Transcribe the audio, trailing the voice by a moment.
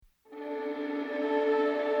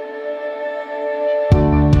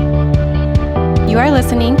You are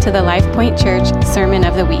listening to the LifePoint Church Sermon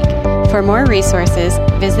of the Week. For more resources,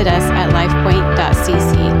 visit us at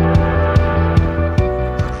lifepoint.cc.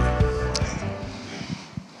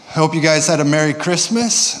 I hope you guys had a Merry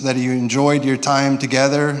Christmas, that you enjoyed your time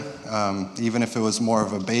together. Even if it was more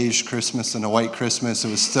of a beige Christmas than a white Christmas,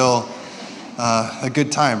 it was still a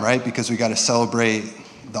good time, right? Because we got to celebrate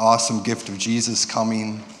the awesome gift of Jesus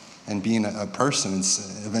coming and being a person and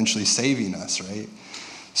eventually saving us, right?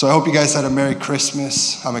 So I hope you guys had a Merry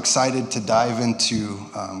Christmas. I'm excited to dive into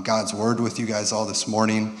God's Word with you guys all this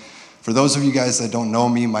morning. For those of you guys that don't know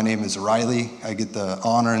me, my name is Riley. I get the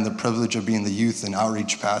honor and the privilege of being the youth and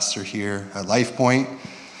outreach pastor here at LifePoint,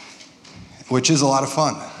 which is a lot of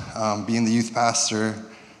fun. Being the youth pastor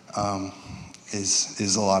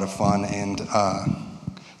is a lot of fun and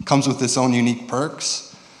comes with its own unique perks.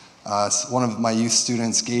 One of my youth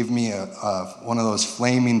students gave me one of those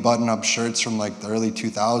flaming button-up shirts from like the early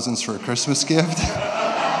 2000s for a Christmas gift.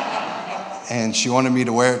 And she wanted me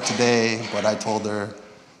to wear it today, but I told her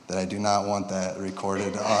that I do not want that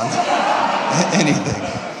recorded on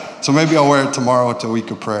anything. So maybe I'll wear it tomorrow to a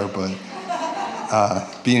week of prayer, but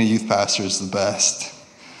being a youth pastor is the best.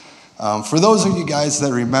 For those of you guys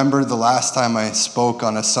that remember the last time I spoke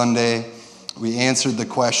on a Sunday, we answered the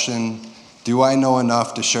question, do I know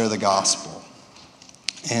enough to share the gospel?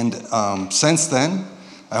 And since then,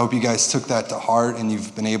 I hope you guys took that to heart and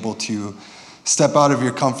you've been able to step out of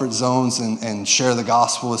your comfort zones and share the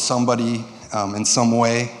gospel with somebody in some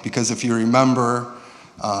way. Because if you remember,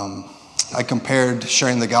 I compared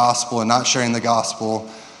sharing the gospel and not sharing the gospel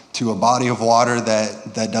to a body of water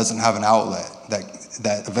that doesn't have an outlet,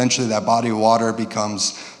 that eventually that body of water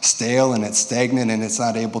becomes stale and it's stagnant and it's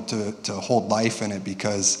not able to hold life in it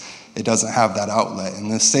because it doesn't have that outlet. In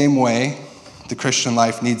the same way, the Christian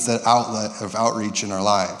life needs that outlet of outreach in our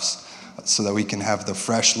lives so that we can have the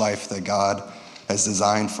fresh life that God has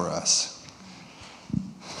designed for us.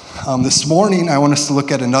 This morning, I want us to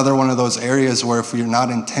look at another one of those areas where if we're not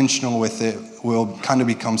intentional with it, we'll kind of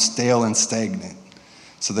become stale and stagnant.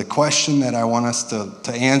 So the question that I want us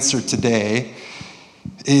to answer today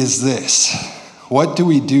is this: what do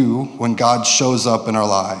we do when God shows up in our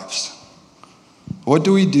lives? What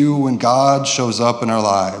do we do when God shows up in our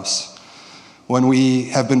lives? When we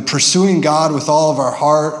have been pursuing God with all of our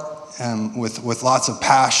heart and with lots of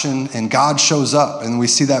passion, and God shows up and we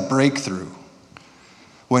see that breakthrough.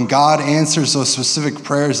 When God answers those specific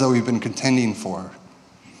prayers that we've been contending for.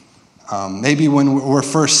 Maybe when we're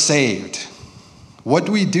first saved. What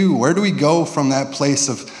do we do? Where do we go from that place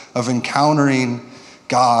of encountering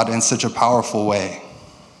God in such a powerful way?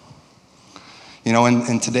 You know,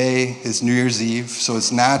 and today is New Year's Eve, so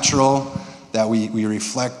it's natural that we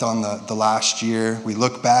reflect on the last year. We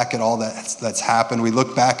look back at all that's happened. We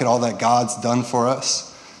look back at all that God's done for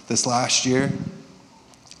us this last year,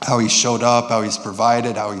 how he showed up, how he's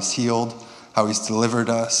provided, how he's healed, how he's delivered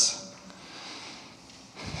us.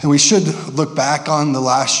 And we should look back on the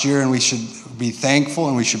last year and we should be thankful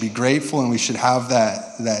and we should be grateful and we should have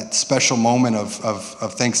that special moment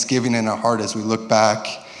of thanksgiving in our heart as we look back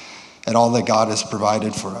at all that God has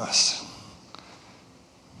provided for us.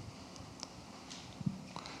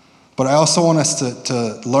 But I also want us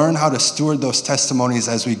to learn how to steward those testimonies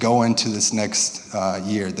as we go into this next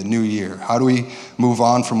year, the new year. How do we move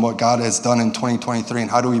on from what God has done in 2023 and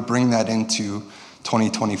how do we bring that into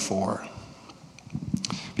 2024?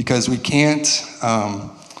 Because we can't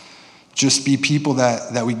just be people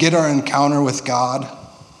that we get our encounter with God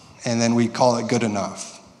and then we call it good enough.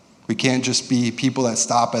 We can't just be people that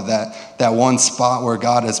stop at that one spot where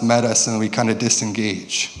God has met us and we kind of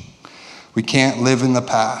disengage. We can't live in the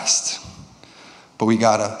past, but we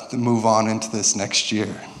got to move on into this next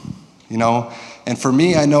year, you know? And for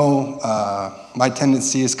me, I know my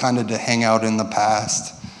tendency is kind of to hang out in the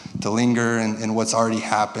past, to linger in what's already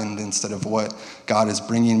happened instead of what God is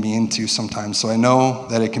bringing me into sometimes. So I know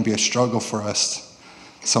that it can be a struggle for us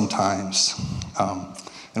sometimes.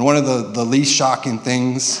 And one of the least shocking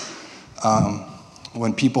things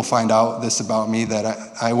when people find out this about me,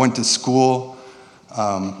 that I went to school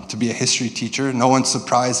to be a history teacher. No one's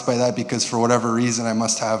surprised by that because for whatever reason, I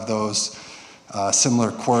must have those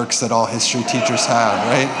similar quirks that all history teachers have,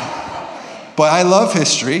 right? But I love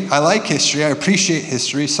history. I like history. I appreciate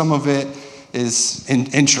history. Some of it is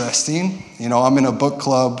interesting. You know, I'm in a book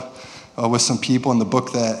club with some people, and the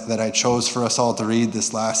book that I chose for us all to read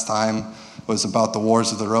this last time was about the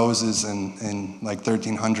Wars of the Roses in like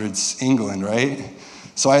 1300s England, right?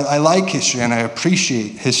 So I like history and I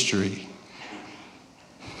appreciate history.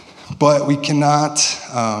 But we cannot,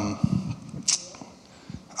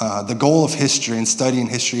 the goal of history and studying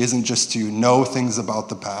history isn't just to know things about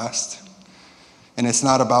the past. And it's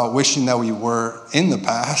not about wishing that we were in the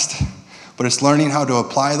past, but it's learning how to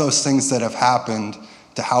apply those things that have happened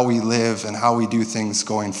to how we live and how we do things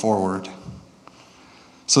going forward.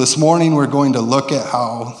 So this morning we're going to look at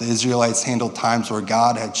how the Israelites handled times where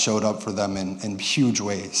God had showed up for them in huge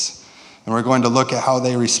ways. And we're going to look at how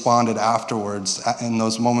they responded afterwards, in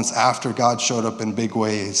those moments after God showed up in big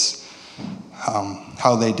ways,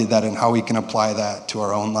 how they did that and how we can apply that to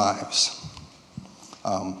our own lives.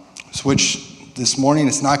 Which this morning,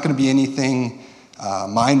 it's not going to be anything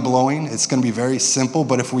mind-blowing. It's going to be very simple,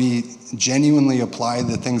 but if we genuinely apply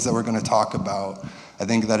the things that we're going to talk about, I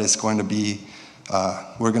think that it's going to be,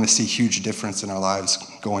 we're going to see huge difference in our lives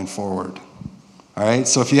going forward. All right,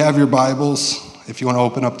 so if you have your Bibles, if you want to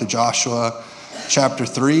open up to Joshua chapter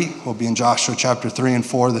 3, we'll be in Joshua chapter 3 and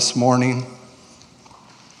 4 this morning.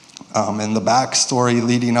 And the backstory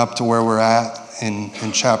leading up to where we're at in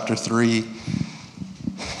chapter 3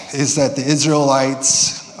 is that the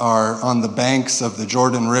Israelites are on the banks of the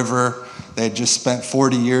Jordan River. They had just spent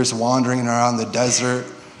 40 years wandering around the desert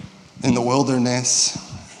in the wilderness,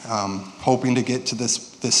 hoping to get to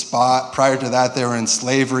this spot. Prior to that, they were in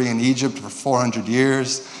slavery in Egypt for 400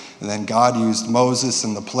 years. And then God used Moses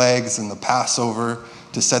and the plagues and the Passover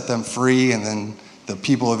to set them free. And then the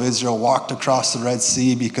people of Israel walked across the Red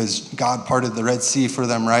Sea because God parted the Red Sea for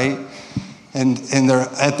them, right? And they're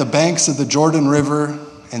at the banks of the Jordan River,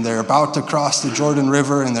 and they're about to cross the Jordan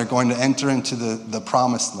River, and they're going to enter into the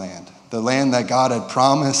promised land, the land that God had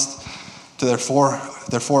promised to their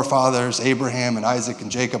forefathers, Abraham and Isaac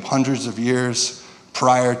and Jacob, hundreds of years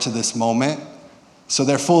prior to this moment. So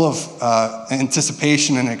they're full of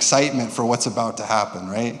anticipation and excitement for what's about to happen,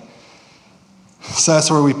 right? So that's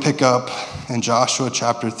where we pick up in Joshua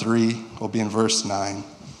chapter 3. We'll be in verse 9.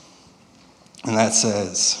 And that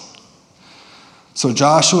says, "So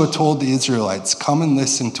Joshua told the Israelites, 'Come and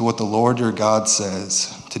listen to what the Lord your God says.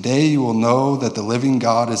 Today you will know that the living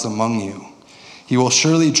God is among you. He will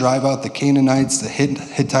surely drive out the Canaanites, the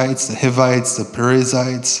Hittites, the Hivites, the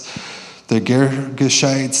Perizzites, the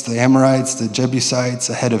Girgashites, the Amorites, the Jebusites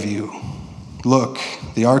ahead of you. Look,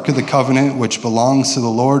 the Ark of the Covenant, which belongs to the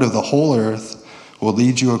Lord of the whole earth, will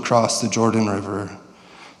lead you across the Jordan River.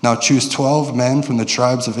 Now choose 12 men from the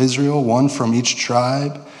tribes of Israel, one from each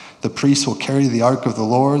tribe. The priests will carry the Ark of the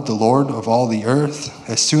Lord of all the earth.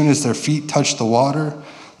 As soon as their feet touch the water,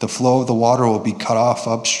 the flow of the water will be cut off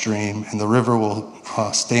upstream, and the river will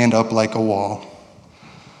stand up like a wall.'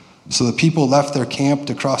 So the people left their camp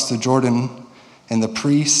to cross the Jordan, and the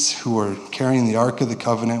priests who were carrying the Ark of the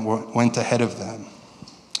Covenant went ahead of them.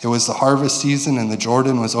 It was the harvest season, and the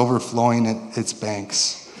Jordan was overflowing at its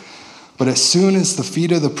banks. But as soon as the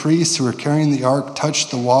feet of the priests who were carrying the ark touched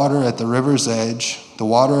the water at the river's edge, the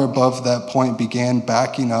water above that point began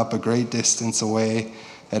backing up a great distance away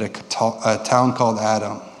at a town called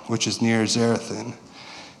Adam, which is near Zarethan.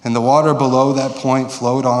 And the water below that point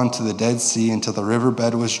flowed on to the Dead Sea until the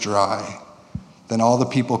riverbed was dry. Then all the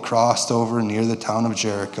people crossed over near the town of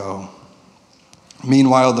Jericho.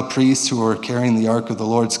 Meanwhile, the priests who were carrying the Ark of the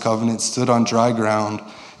Lord's covenant stood on dry ground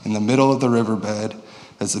in the middle of the riverbed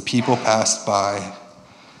as the people passed by.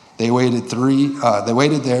 They waited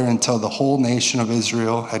there until the whole nation of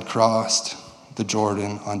Israel had crossed the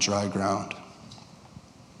Jordan on dry ground."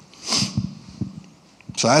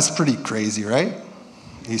 So that's pretty crazy, right?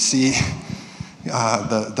 You see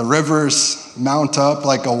the rivers mount up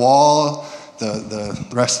like a wall, the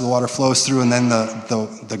rest of the water flows through, and then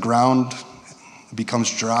the ground becomes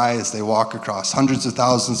dry as they walk across. Hundreds of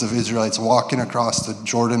thousands of Israelites walking across the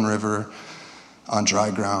Jordan River on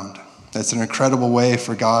dry ground. That's an incredible way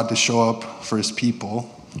for God to show up for his people.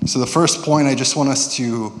 So the first point I just want us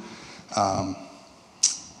to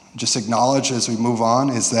just acknowledge as we move on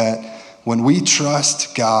is that when we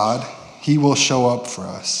trust God, he will show up for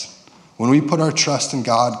us. When we put our trust in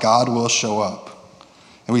God, God will show up.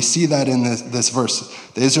 And we see that in this verse.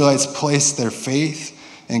 The Israelites placed their faith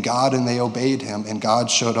in God and they obeyed him, and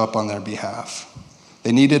God showed up on their behalf.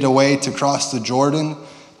 They needed a way to cross the Jordan.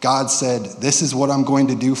 God said, "This is what I'm going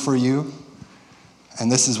to do for you,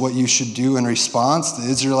 and this is what you should do in response." The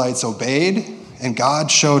Israelites obeyed, and God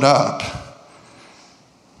showed up.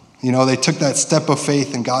 You know, they took that step of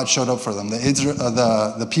faith, and God showed up for them.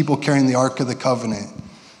 The people carrying the Ark of the Covenant,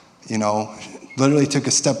 you know, literally took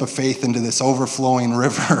a step of faith into this overflowing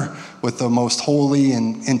river with the most holy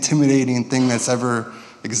and intimidating thing that's ever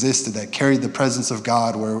existed, that carried the presence of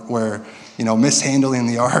God, where you know, mishandling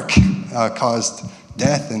the ark caused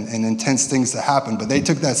death and intense things to happen. But they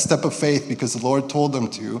took that step of faith because the Lord told them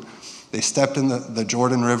to. They stepped in the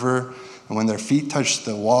Jordan River, and when their feet touched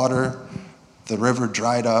the water, the river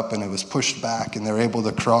dried up and it was pushed back and they were able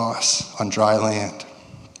to cross on dry land.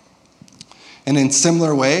 And in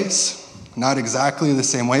similar ways, not exactly the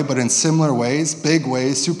same way, but in similar ways, big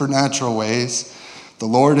ways, supernatural ways, the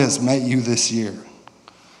Lord has met you this year.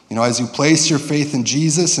 As you placed your faith in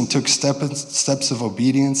Jesus and took steps of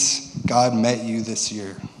obedience, God met you this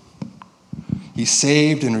year. He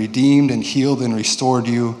saved and redeemed and healed and restored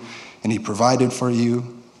you, and he provided for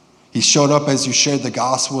you. He showed up as you shared the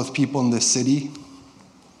gospel with people in this city.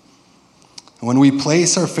 And when we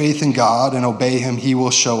place our faith in God and obey him, he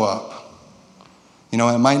will show up. It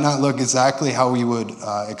might not look exactly how we would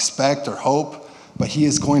expect or hope, but he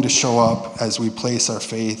is going to show up as we place our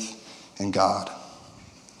faith in God.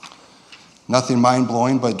 Nothing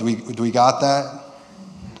mind-blowing, but do we got that?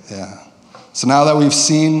 Yeah. So now that we've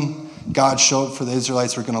seen God show up for the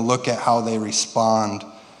Israelites, we're going to look at how they respond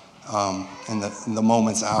in the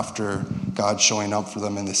moments after God showing up for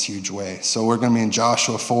them in this huge way. So we're going to be in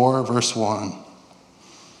Joshua 4, verse 1.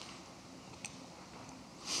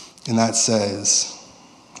 And that says,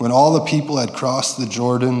 "When all the people had crossed the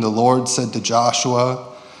Jordan, the Lord said to Joshua,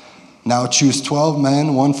 'Now choose 12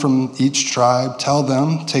 men, one from each tribe. Tell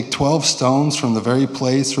them, take 12 stones from the very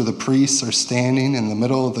place where the priests are standing in the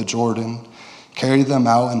middle of the Jordan. Carry them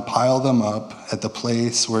out and pile them up at the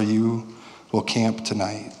place where you will camp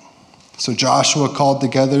tonight.' So Joshua called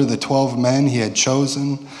together the 12 men he had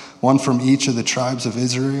chosen, one from each of the tribes of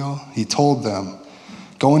Israel. He told them,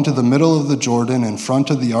 'Go into the middle of the Jordan in front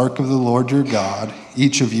of the ark of the Lord your God.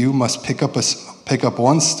 Each of you must pick up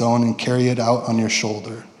one stone and carry it out on your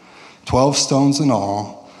shoulder. 12 stones in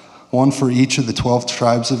all, one for each of the 12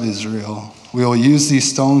 tribes of Israel. We will use these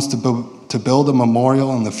stones to build a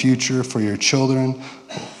memorial in the future for your children.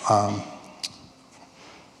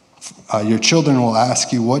 Your children will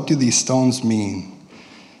ask you, what do these stones mean?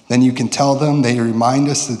 Then you can tell them they remind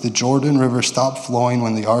us that the Jordan River stopped flowing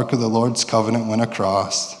when the Ark of the Lord's covenant went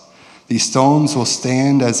across. These stones will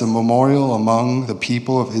stand as a memorial among the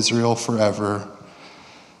people of Israel forever.'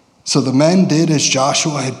 So the men did as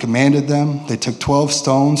Joshua had commanded them. They took 12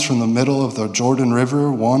 stones from the middle of the Jordan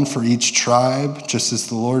River, one for each tribe, just as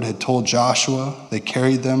the Lord had told Joshua. They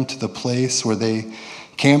carried them to the place where they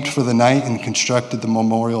camped for the night and constructed the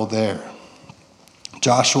memorial there.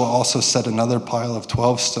 Joshua also set another pile of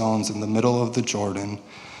 12 stones in the middle of the Jordan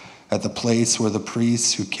at the place where the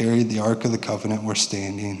priests who carried the Ark of the Covenant were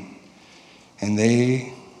standing. And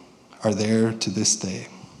they are there to this day."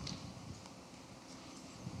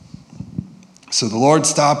 So the Lord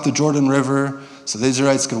stopped the Jordan River so the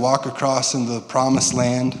Israelites could walk across into the promised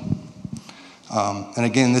land. And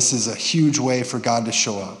again, this is a huge way for God to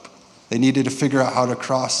show up. They needed to figure out how to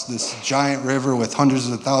cross this giant river with hundreds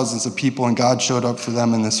of thousands of people, and God showed up for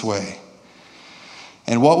them in this way.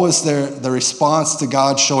 And what was the response to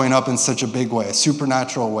God showing up in such a big way, a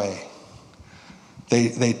supernatural way?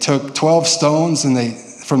 They took 12 stones and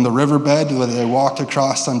from the riverbed where they walked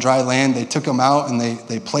across on dry land, they took them out and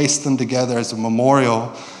they placed them together as a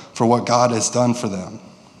memorial for what God has done for them.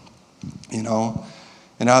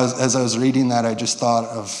 And as I was reading that, I just thought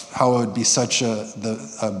of how it would be such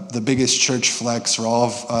the biggest church flex for all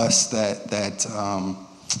of us that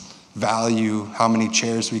value how many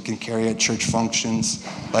chairs we can carry at church functions,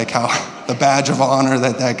 like how the badge of honor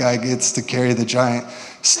that guy gets to carry the giant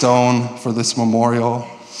stone for this memorial.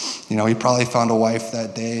 He probably found a wife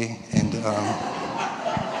that day, and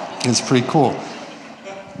it's pretty cool.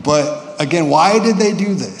 But again, why did they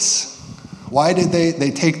do this? Why did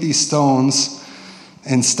they take these stones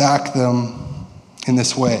and stack them in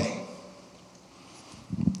this way?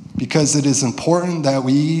 Because it is important that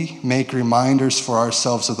we make reminders for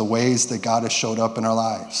ourselves of the ways that God has showed up in our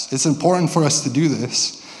lives. It's important for us to do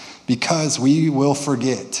this because we will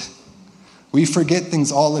forget. We forget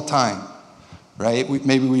things all the time, right?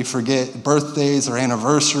 Maybe we forget birthdays or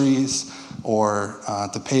anniversaries, or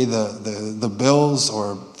to pay the bills,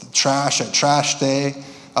 or trash at trash day.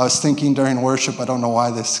 I was thinking during worship, I don't know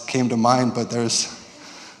why this came to mind, but there's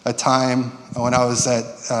a time when I was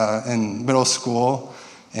in middle school,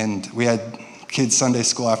 and we had kids' Sunday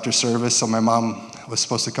school after service, so my mom was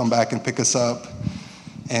supposed to come back and pick us up.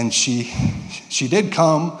 And she did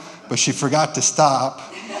come, but she forgot to stop.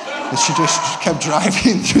 And she just kept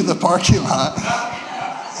driving through the parking lot.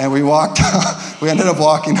 And we ended up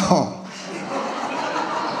walking home.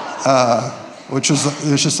 Which was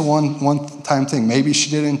just a one-time thing. Maybe she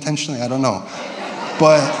did it intentionally, I don't know.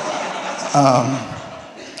 But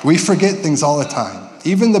we forget things all the time.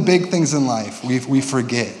 Even the big things in life, we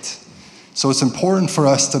forget. So it's important for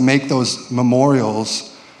us to make those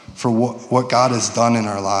memorials for what God has done in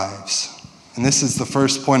our lives. And this is the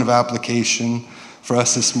first point of application. for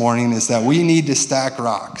us this morning is that we need to stack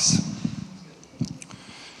rocks.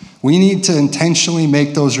 We need to intentionally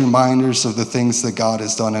make those reminders of the things that God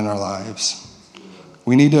has done in our lives.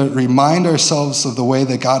 We need to remind ourselves of the way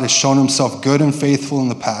that God has shown himself good and faithful in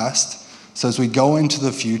the past. So as we go into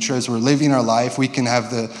the future, as we're living our life, we can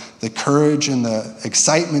have the courage and the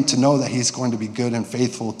excitement to know that he's going to be good and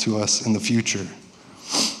faithful to us in the future.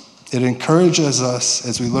 It encourages us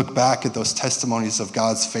as we look back at those testimonies of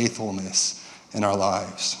God's faithfulness in our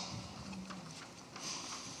lives.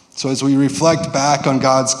 So as we reflect back on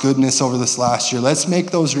God's goodness over this last year, let's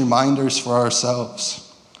make those reminders for ourselves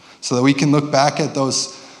so that we can look back at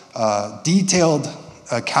those detailed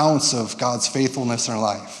accounts of God's faithfulness in our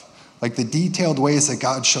life. Like the detailed ways that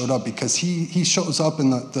God showed up, because he shows up in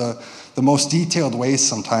the most detailed ways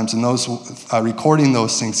sometimes, and those recording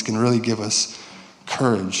those things can really give us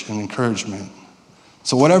courage and encouragement.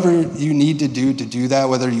 So whatever you need to do that,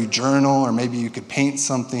 whether you journal or maybe you could paint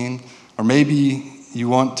something, or maybe you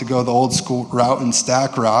want to go the old school route and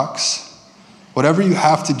stack rocks, whatever you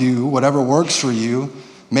have to do, whatever works for you,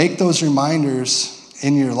 make those reminders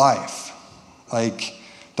in your life. Like,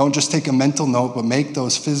 don't just take a mental note, but make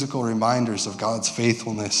those physical reminders of God's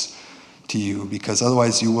faithfulness to you, because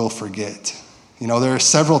otherwise you will forget. You know, there are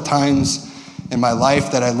several times in my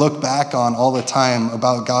life that I look back on all the time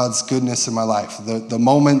about God's goodness in my life. The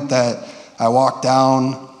moment that I walked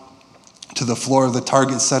down to the floor of the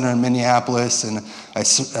Target Center in Minneapolis, and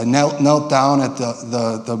I knelt down at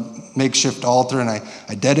the makeshift altar, and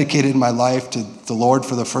I dedicated my life to the Lord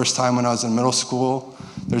for the first time when I was in middle school.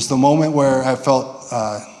 There's the moment where I felt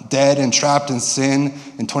dead and trapped in sin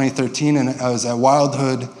in 2013, and I was at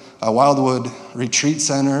Wildwood Retreat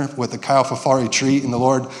Center with the Kyle Fafar retreat, and the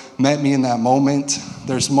Lord met me in that moment.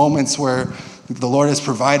 There's moments where the Lord has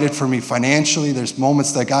provided for me financially. There's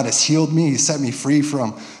moments that God has healed me. He set me free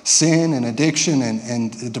from sin and addiction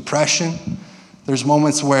and depression. There's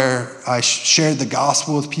moments where I shared the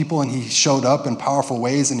gospel with people and he showed up in powerful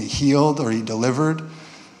ways and he healed or he delivered.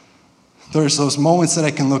 There's those moments that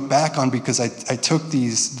I can look back on because I took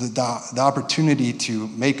the opportunity to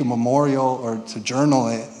make a memorial or to journal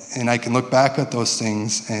it, and I can look back at those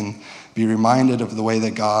things and be reminded of the way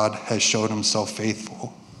that God has showed himself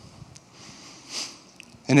faithful.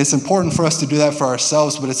 And it's important for us to do that for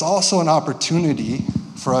ourselves, but it's also an opportunity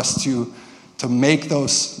for us to make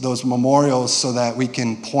those memorials so that we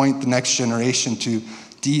can point the next generation to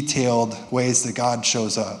detailed ways that God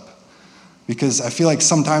shows up. Because I feel like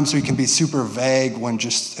sometimes we can be super vague when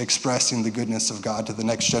just expressing the goodness of God to the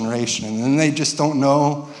next generation, and then they just don't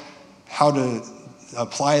know how to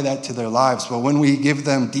apply that to their lives. But when we give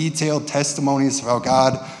them detailed testimonies of how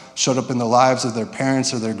God showed up in the lives of their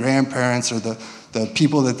parents or their grandparents or the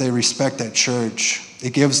people that they respect at church,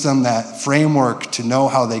 it gives them that framework to know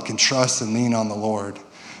how they can trust and lean on the Lord,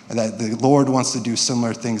 and that the Lord wants to do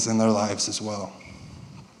similar things in their lives as well.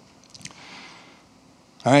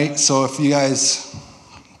 All right, so if you guys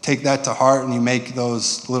take that to heart and you make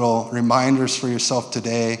those little reminders for yourself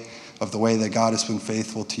today of the way that God has been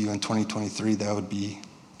faithful to you in 2023, that would be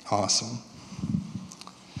awesome.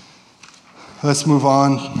 Let's move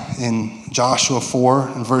on in Joshua 4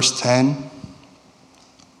 and verse 10.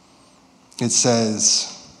 It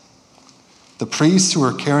says, "The priests who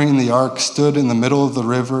were carrying the ark stood in the middle of the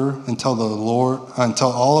river until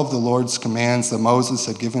all of the Lord's commands that Moses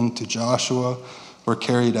had given to Joshua were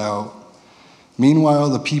carried out. Meanwhile,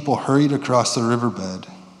 the people hurried across the riverbed.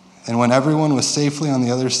 And when everyone was safely on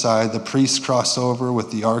the other side, the priests crossed over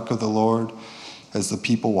with the ark of the Lord as the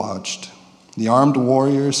people watched. The armed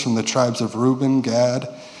warriors from the tribes of Reuben, Gad,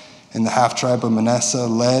 and the half-tribe of Manasseh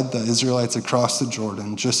led the Israelites across the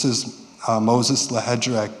Jordan, just as Moses had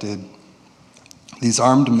directed. These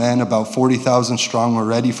armed men, about 40,000 strong, were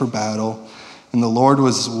ready for battle, and the Lord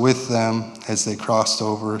was with them as they crossed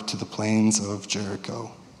over to the plains of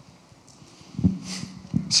Jericho."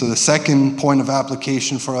 So the second point of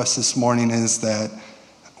application for us this morning is that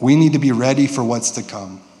we need to be ready for what's to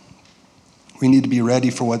come. We need to be ready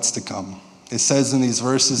for what's to come. It says in these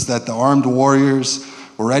verses that the armed warriors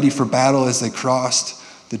were ready for battle as they crossed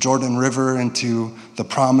the Jordan River into the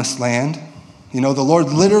promised land. You know, the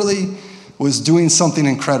Lord literally was doing something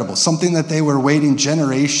incredible, something that they were waiting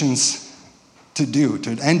generations to do,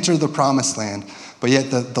 to enter the promised land, but yet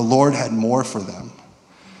the Lord had more for them.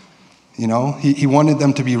 You know, he wanted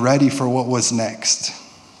them to be ready for what was next.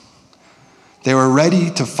 They were ready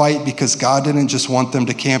to fight because God didn't just want them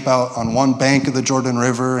to camp out on one bank of the Jordan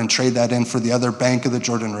River and trade that in for the other bank of the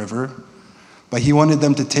Jordan River, but he wanted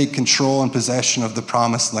them to take control and possession of the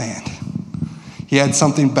promised land. He had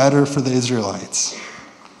something better for the Israelites.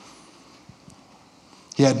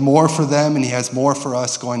 He had more for them, and he has more for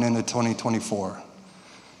us going into 2024.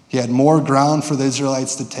 He had more ground for the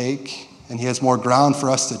Israelites to take, and he has more ground for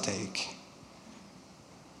us to take.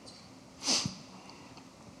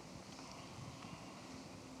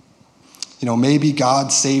 Maybe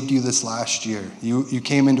God saved you this last year. You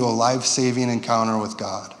came into a life-saving encounter with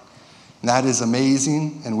God. And that is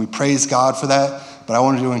amazing, and we praise God for that. But I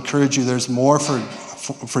wanted to encourage you, there's more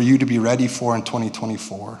for you to be ready for in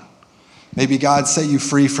 2024. Maybe God set you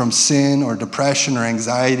free from sin or depression or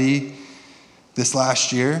anxiety this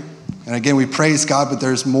last year. And again, we praise God, but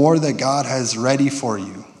there's more that God has ready for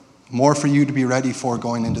you. More for you to be ready for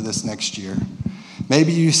going into this next year.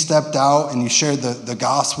 Maybe you stepped out and you shared the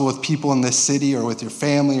gospel with people in this city or with your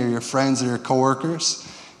family or your friends or your coworkers.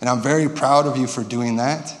 And I'm very proud of you for doing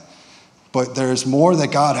that. But there's more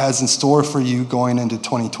that God has in store for you going into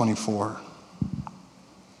 2024.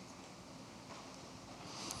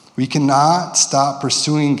 We cannot stop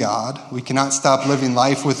pursuing God. We cannot stop living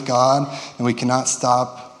life with God. And we cannot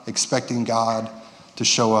stop expecting God to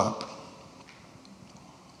show up.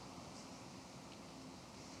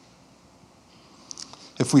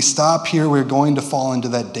 If we stop here, we're going to fall into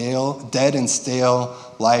that dead and stale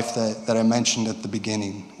life that I mentioned at the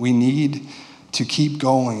beginning. We need to keep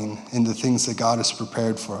going in the things that God has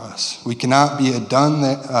prepared for us. We cannot be a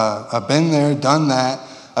been there, done that.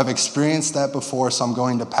 I've experienced that before, so I'm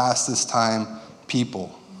going to pass this time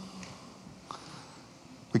people.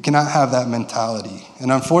 We cannot have that mentality.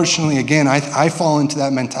 And unfortunately, again, I fall into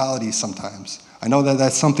that mentality sometimes. I know that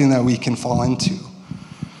that's something that we can fall into.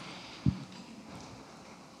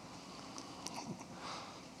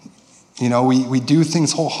 We do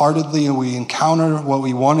things wholeheartedly and we encounter what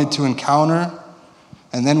we wanted to encounter,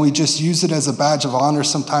 and then we just use it as a badge of honor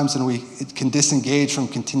sometimes, and it can disengage from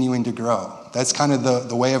continuing to grow. That's kind of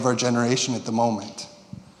the way of our generation at the moment.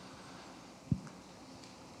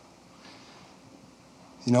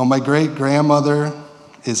 My great-grandmother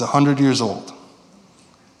is 100 years old,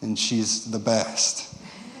 and she's the best.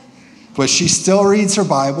 But she still reads her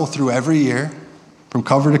Bible through every year, from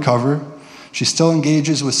cover to cover. She still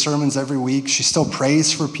engages with sermons every week. She still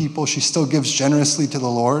prays for people. She still gives generously to the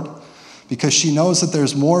Lord because she knows that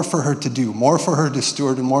there's more for her to do, more for her to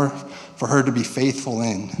steward, and more for her to be faithful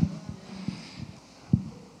in.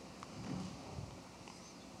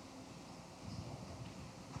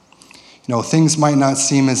 Things might not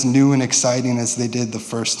seem as new and exciting as they did the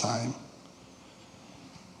first time.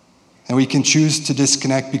 And we can choose to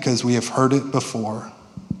disconnect because we have heard it before.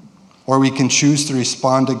 Or we can choose to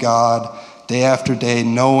respond to God day after day,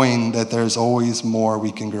 knowing that there's always more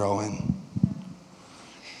we can grow in.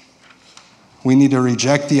 We need to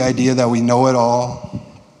reject the idea that we know it all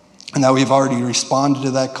and that we've already responded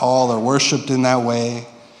to that call or worshiped in that way.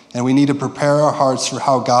 And we need to prepare our hearts for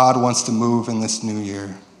how God wants to move in this new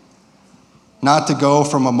year. Not to go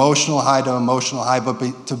from emotional high to emotional high,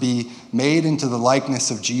 but to be made into the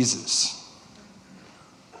likeness of Jesus.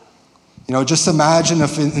 Just imagine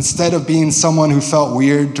if instead of being someone who felt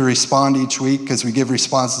weird to respond each week, because we give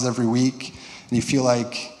responses every week, and you feel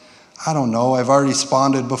like, I don't know, I've already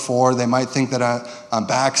responded before. They might think that I'm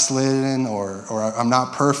backslidden or I'm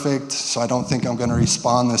not perfect, so I don't think I'm going to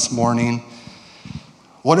respond this morning.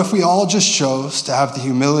 What if we all just chose to have the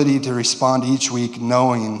humility to respond each week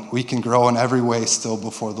knowing we can grow in every way still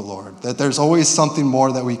before the Lord? That there's always something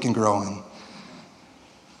more that we can grow in.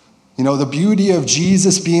 The beauty of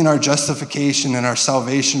Jesus being our justification and our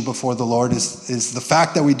salvation before the Lord is the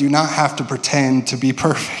fact that we do not have to pretend to be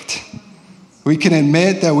perfect. We can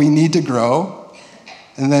admit that we need to grow,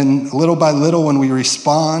 and then little by little when we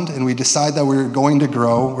respond and we decide that we're going to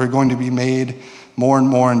grow, we're going to be made more and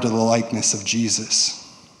more into the likeness of Jesus.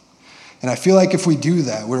 And I feel like if we do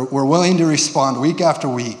that, we're willing to respond week after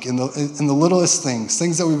week in the littlest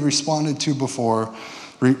things that we've responded to before,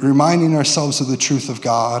 reminding ourselves of the truth of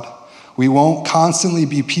God. We won't constantly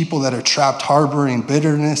be people that are trapped harboring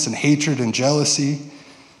bitterness and hatred and jealousy,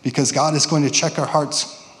 because God is going to check our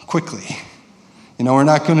hearts quickly. We're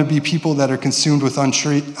not going to be people that are consumed with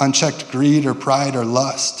unchecked greed or pride or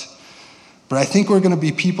lust. But I think we're going to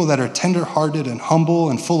be people that are tender-hearted and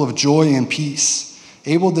humble and full of joy and peace,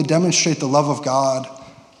 able to demonstrate the love of God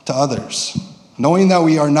to others, knowing that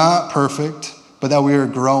we are not perfect, but that we are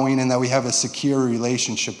growing and that we have a secure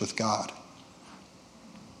relationship with God.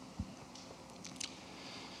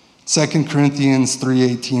 2 Corinthians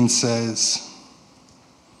 3:18 says,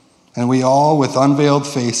 "And we all, with unveiled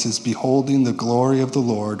faces, beholding the glory of the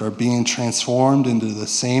Lord, are being transformed into the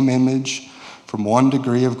same image from one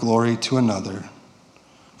degree of glory to another.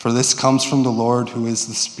 For this comes from the Lord who is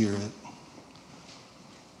the Spirit."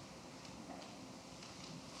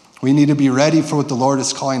 We need to be ready for what the Lord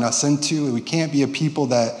is calling us into. We can't be a people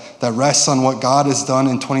that rests on what God has done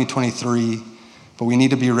in 2023, but we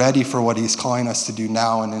need to be ready for what he's calling us to do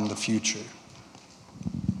now and in the future.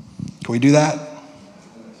 Can we do that?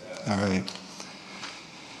 All right.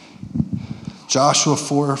 Joshua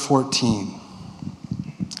 4:14.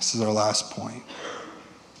 This is our last point.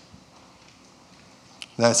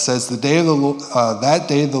 That says, that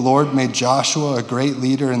day the Lord made Joshua a great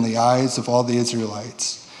leader in the eyes of all the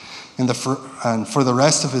Israelites. And for the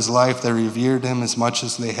rest of his life, they revered him as much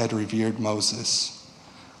as they had revered Moses.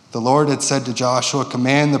 The Lord had said to Joshua,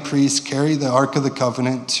 command the priests carry the Ark of the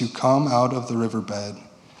Covenant to come out of the riverbed.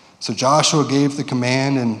 So Joshua gave the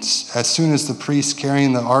command, and as soon as the priests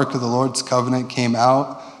carrying the Ark of the Lord's covenant came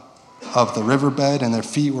out of the riverbed and their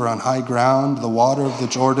feet were on high ground, the water of the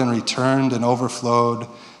Jordan returned and overflowed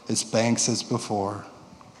its banks as before.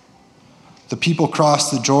 The people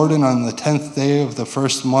crossed the Jordan on the 10th day of the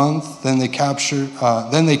first month. Then they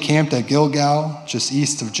camped at Gilgal, just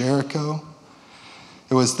east of Jericho.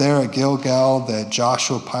 It was there at Gilgal that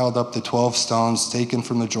Joshua piled up the 12 stones taken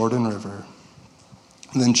from the Jordan River.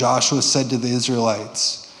 And then Joshua said to the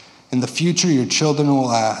Israelites, in the future your children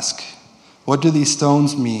will ask, what do these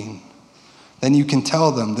stones mean? Then you can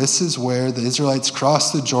tell them, this is where the Israelites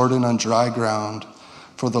crossed the Jordan on dry ground.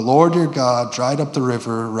 For the Lord your God dried up the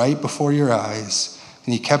river right before your eyes,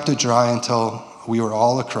 and he kept it dry until we were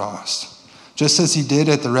all across, just as he did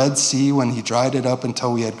at the Red Sea when he dried it up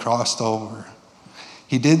until we had crossed over.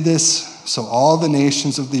 He did this so all the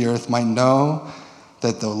nations of the earth might know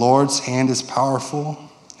that the Lord's hand is powerful,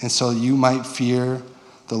 and so you might fear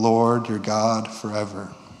the Lord your God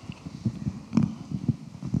forever.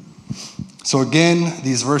 So again,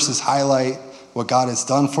 these verses highlight what God has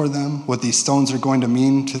done for them, what these stones are going to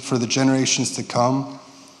mean for the generations to come.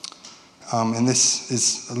 And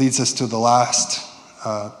this leads us to the last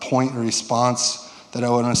point or response that I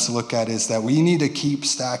want us to look at, is that we need to keep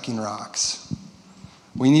stacking rocks.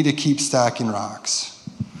 We need to keep stacking rocks.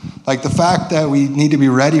 Like the fact that we need to be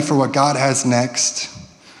ready for what God has next.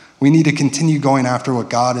 We need to continue going after what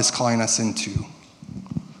God is calling us into.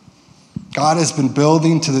 God has been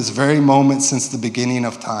building to this very moment since the beginning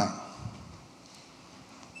of time.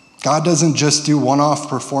 God doesn't just do one-off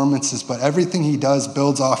performances, but everything he does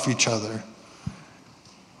builds off each other.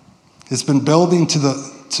 It's been building to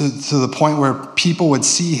the point where people would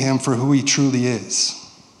see him for who he truly is.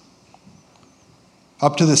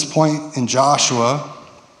 Up to this point in Joshua,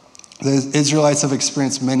 the Israelites have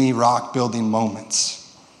experienced many rock-building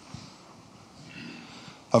moments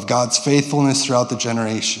of God's faithfulness throughout the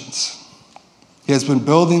generations. He has been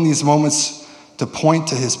building these moments to point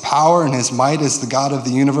to his power and his might as the God of the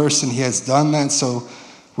universe, and he has done that so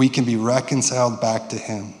we can be reconciled back to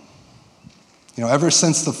him. You know, ever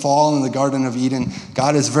since the fall in the Garden of Eden,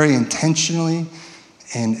 God has very intentionally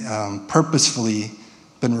and purposefully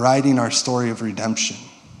been writing our story of redemption.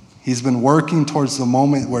 He's been working towards the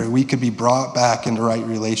moment where we could be brought back into right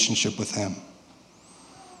relationship with him.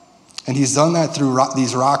 And he's done that through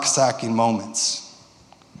these rock-stacking moments.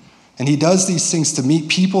 And he does these things to meet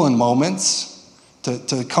people in moments,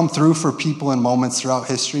 to come through for people in moments throughout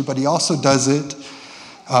history, but he also does it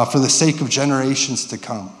for the sake of generations to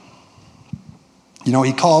come. You know,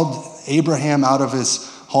 he called Abraham out of his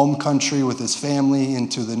home country with his family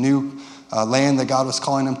into the new land that God was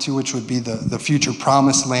calling him to, which would be the future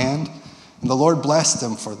promised land. And the Lord blessed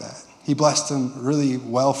him for that. He blessed him really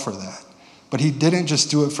well for that. But he didn't just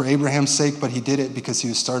do it for Abraham's sake, but he did it because he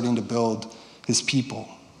was starting to build his people.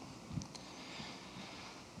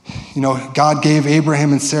 You know, God gave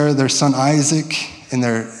Abraham and Sarah their son Isaac in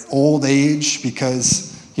their old age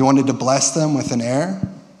because he wanted to bless them with an heir,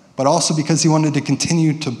 but also because he wanted to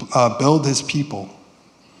continue to build his people.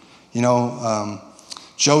 You know,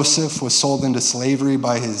 Joseph was sold into slavery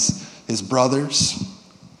by his brothers.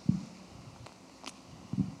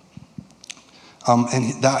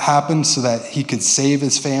 And that happened so that he could save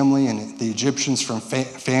his family and the Egyptians from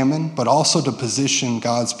famine, but also to position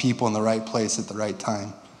God's people in the right place at the right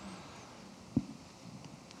time.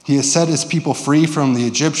 He has set his people free from the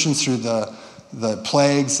Egyptians through the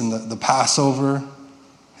plagues and the Passover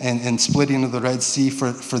and splitting of the Red Sea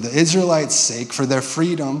for the Israelites' sake, for their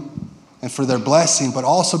freedom and for their blessing, but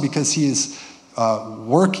also because he is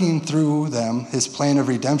working through them his plan of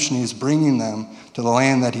redemption. He is bringing them to the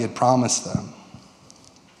land that he had promised them.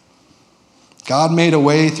 God made a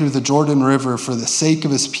way through the Jordan River for the sake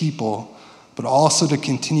of his people, but also to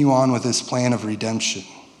continue on with his plan of redemption.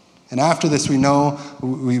 And after this, we know,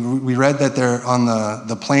 we read that they're on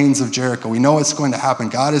the plains of Jericho. We know it's going to happen.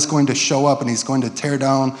 God is going to show up and he's going to tear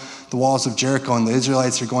down the walls of Jericho, and the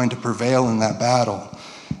Israelites are going to prevail in that battle.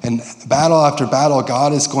 And battle after battle,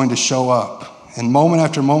 God is going to show up. And moment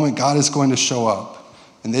after moment, God is going to show up.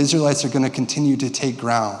 And the Israelites are going to continue to take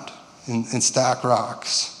ground and stack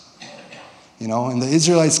rocks. And the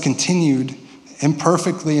Israelites continued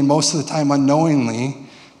imperfectly and most of the time unknowingly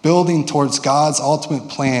building towards God's ultimate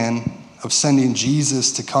plan of sending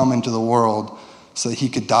Jesus to come into the world so that he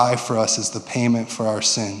could die for us as the payment for our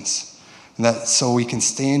sins. And that so we can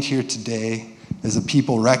stand here today as a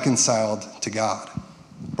people reconciled to God,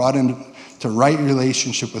 brought into right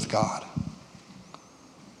relationship with God.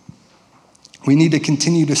 We need to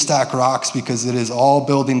continue to stack rocks because it is all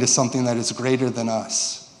building to something that is greater than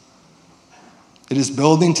us. It is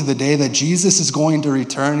building to the day that Jesus is going to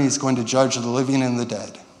return. He's going to judge the living and the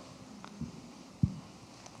dead.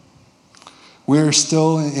 We're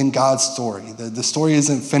still in God's story. The story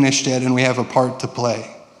isn't finished yet, and we have a part to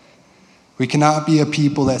play. We cannot be a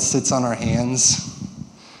people that sits on our hands.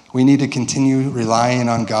 We need to continue relying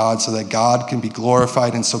on God so that God can be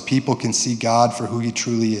glorified and so people can see God for who he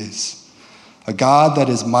truly is. A God that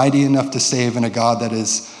is mighty enough to save and a God that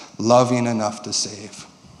is loving enough to save.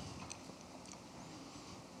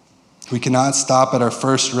 We cannot stop at our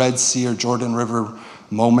first Red Sea or Jordan River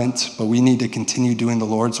moment, but we need to continue doing the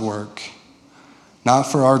Lord's work. Not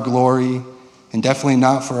for our glory, and definitely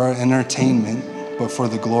not for our entertainment, but for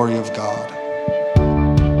the glory of God.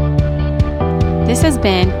 This has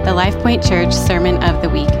been the LifePoint Church Sermon of the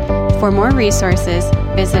Week. For more resources,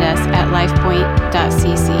 visit us at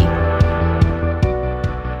lifepoint.cc.